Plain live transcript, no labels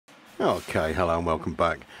Okay, hello and welcome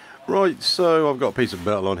back. Right, so I've got a piece of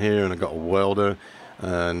metal on here and I've got a welder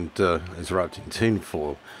and it's wrapped in tin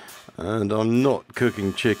foil. And I'm not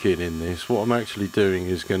cooking chicken in this. What I'm actually doing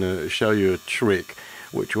is going to show you a trick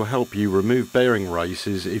which will help you remove bearing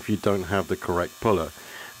races if you don't have the correct puller.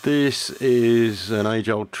 This is an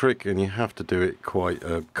age-old trick and you have to do it quite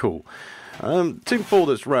cool. Tin foil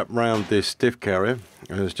that's wrapped around this diff carrier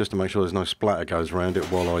is just to make sure there's no splatter goes around it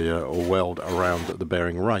while I weld around the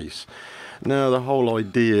bearing race. Now the whole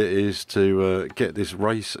idea is to get this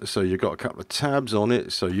race so you've got a couple of tabs on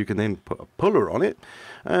it so you can then put a puller on it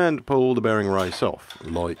and pull the bearing race off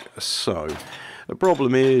like so. The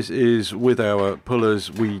problem is with our pullers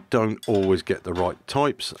we don't always get the right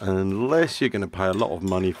types unless you're going to pay a lot of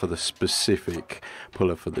money for the specific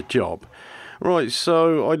puller for the job. Right,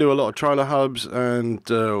 so I do a lot of trailer hubs and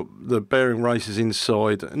the bearing races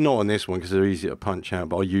inside, not on this one because they're easy to punch out,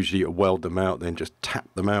 but I usually weld them out, then just tap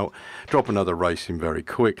them out, drop another race in very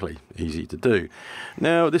quickly, easy to do.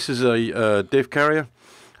 Now this is a diff carrier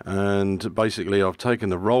and basically I've taken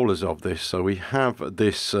the rollers of this, so we have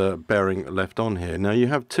this bearing left on here. Now you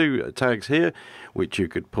have two tags here which you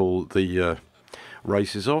could pull the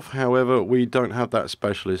races off, however we don't have that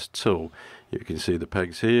specialist tool. You can see the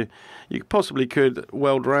pegs here. You possibly could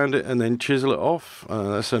weld around it and then chisel it off.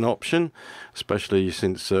 That's an option, especially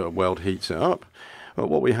since weld heats it up. But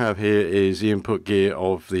what we have here is the input gear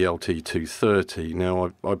of the LT230.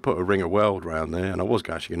 Now I put a ring of weld around there and I was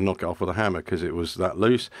actually going to knock it off with a hammer because it was that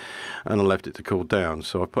loose and I left it to cool down.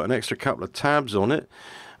 So I put an extra couple of tabs on it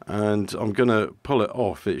and I'm going to pull it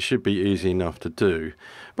off. It should be easy enough to do,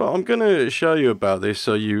 but I'm going to show you about this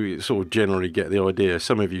so you sort of generally get the idea.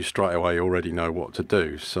 Some of you straight away already know what to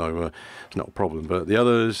do, so it's not a problem, but the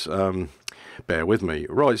others bear with me.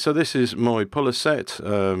 Right, so this is my puller set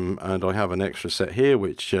and I have an extra set here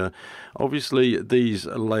which obviously these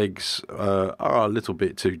legs are a little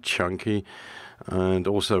bit too chunky. And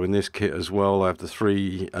also in this kit as well I have the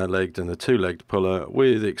three-legged and the two-legged puller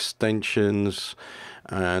with extensions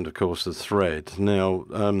and of course the thread. Now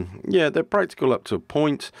yeah, they're practical up to a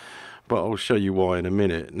point, but I'll show you why in a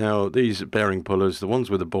minute. Now these bearing pullers, the ones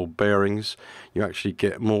with the ball bearings, you actually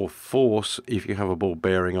get more force if you have a ball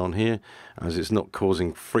bearing on here, as it's not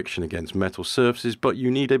causing friction against metal surfaces, but you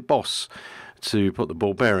need a boss to put the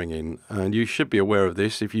ball bearing in, and you should be aware of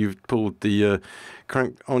this. If you've pulled the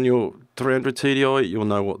crank on your 300 TDI, you'll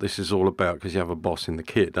know what this is all about because you have a boss in the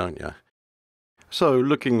kit, don't you? So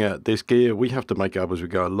looking at this gear, we have to make it up as we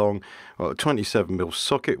go along. Well, a 27mm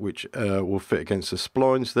socket which will fit against the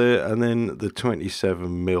splines there, and then the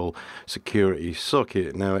 27mm security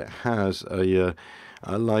socket. Now it has a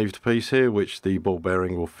lathed piece here which the ball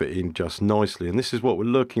bearing will fit in just nicely, and this is what we're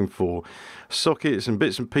looking for: sockets and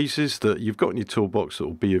bits and pieces that you've got in your toolbox that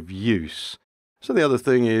will be of use. So the other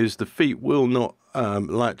thing is the feet will not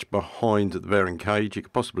latch behind the bearing cage. You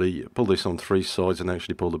could possibly pull this on three sides and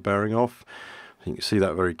actually pull the bearing off. You can see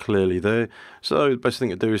that very clearly there. So the best thing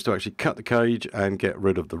to do is to actually cut the cage and get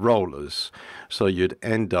rid of the rollers. So you'd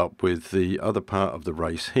end up with the other part of the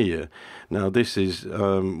race here. Now this is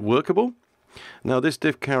workable. Now this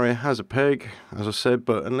diff carrier has a peg, as I said,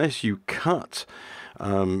 but unless you cut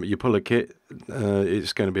your puller kit,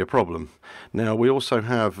 it's going to be a problem. Now we also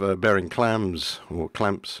have bearing clams, or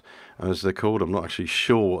clamps as they're called. I'm not actually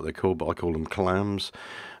sure what they're called, but I call them clams.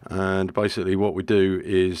 And basically what we do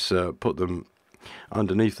is put them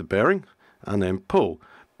underneath the bearing and then pull.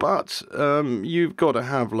 But you've got to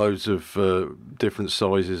have loads of different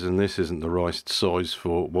sizes, and this isn't the right size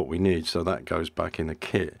for what we need, so that goes back in the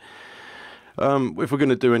kit. If we're going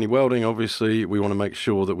to do any welding, obviously we want to make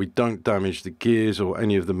sure that we don't damage the gears or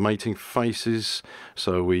any of the mating faces,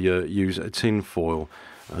 so we use a tin foil.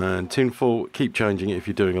 And tin foil, keep changing it if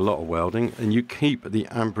you're doing a lot of welding, and you keep the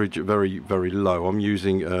amperage very, very low. I'm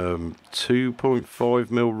using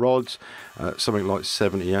 2.5mm rods, something like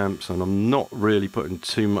 70 amps, and I'm not really putting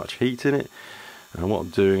too much heat in it. And what I'm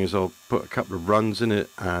doing is I'll put a couple of runs in it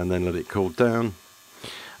and then let it cool down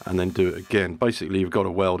and then do it again. Basically you've got to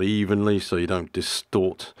weld evenly so you don't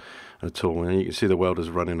distort at all. And you can see the welder's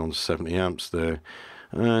running on 70 amps there.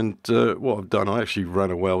 And what I've done, I actually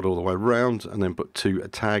ran a weld all the way around and then put two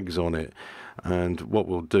tags on it. And what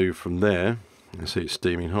we'll do from there, you see it's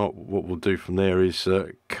steaming hot, what we'll do from there is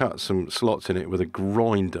cut some slots in it with a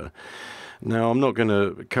grinder. Now I'm not going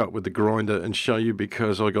to cut with the grinder and show you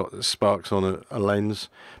because I got sparks on a lens,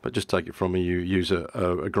 but just take it from me, you use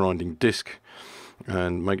a grinding disc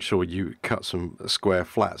and make sure you cut some square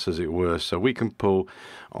flats, as it were, so we can pull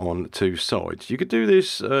on two sides. You could do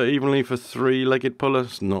this evenly for three-legged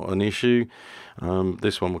pullers, not an issue.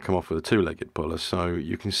 This one will come off with a two-legged puller, so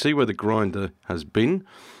you can see where the grinder has been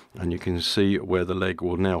and you can see where the leg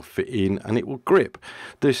will now fit in and it will grip.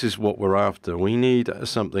 This is what we're after. We need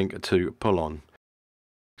something to pull on.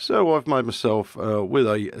 So I've made myself with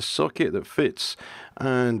a socket that fits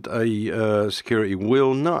and a security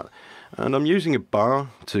wheel nut, and I'm using a bar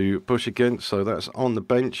to push against, so that's on the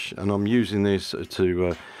bench, and I'm using this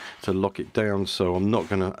to lock it down so I'm not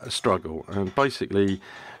going to struggle. And basically,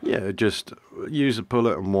 yeah, just use a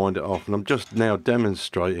puller and wind it off, and I'm just now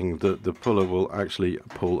demonstrating that the puller will actually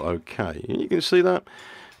pull okay. You can see that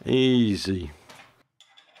easy.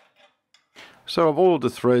 So I've oiled the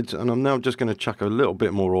threads, and I'm now just going to chuck a little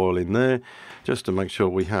bit more oil in there just to make sure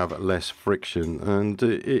we have less friction, and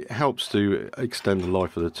it helps to extend the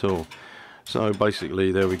life of the tool. So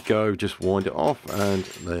basically, there we go, just wind it off, and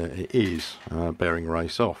there it is, bearing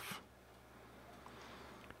race off.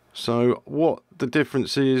 So what the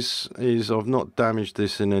difference is I've not damaged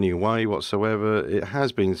this in any way whatsoever. It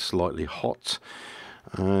has been slightly hot,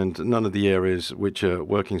 and none of the areas which are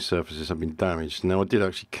working surfaces have been damaged. Now I did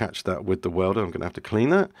actually catch that with the welder. I'm going to have to clean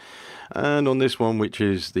that. And on this one, which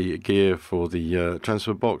is the gear for the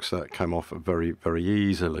transfer box, that came off very, very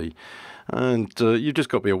easily. And you've just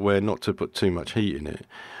got to be aware not to put too much heat in it.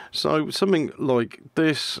 So something like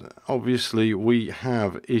this, obviously we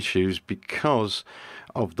have issues because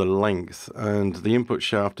of the length, and the input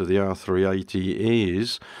shaft of the R380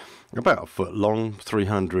 is about a foot long,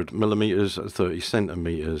 300 millimeters, 30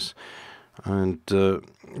 centimeters, and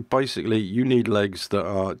basically you need legs that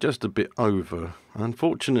are just a bit over.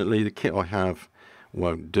 Unfortunately, the kit I have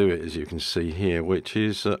won't do it, as you can see here, which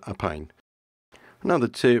is a pain. Another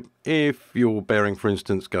tip: if your bearing, for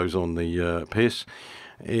instance, goes on the piss,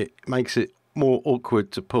 it makes it more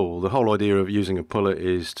awkward to pull. The whole idea of using a puller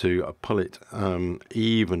is to pull it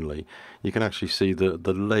evenly. You can actually see that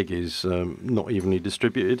the leg is not evenly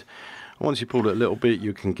distributed. Once you pull it a little bit,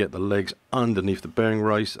 you can get the legs underneath the bearing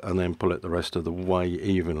race and then pull it the rest of the way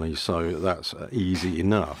evenly, so that's easy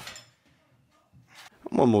enough.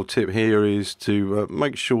 One more tip here is to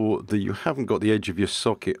make sure that you haven't got the edge of your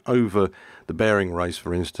socket over the bearing race,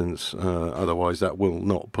 for instance, otherwise that will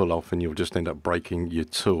not pull off and you'll just end up breaking your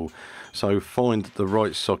tool. So find the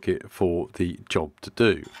right socket for the job to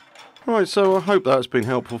do. Right, so I hope that's been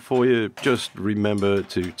helpful for you. Just remember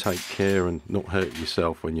to take care and not hurt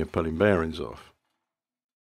yourself when you're pulling bearings off.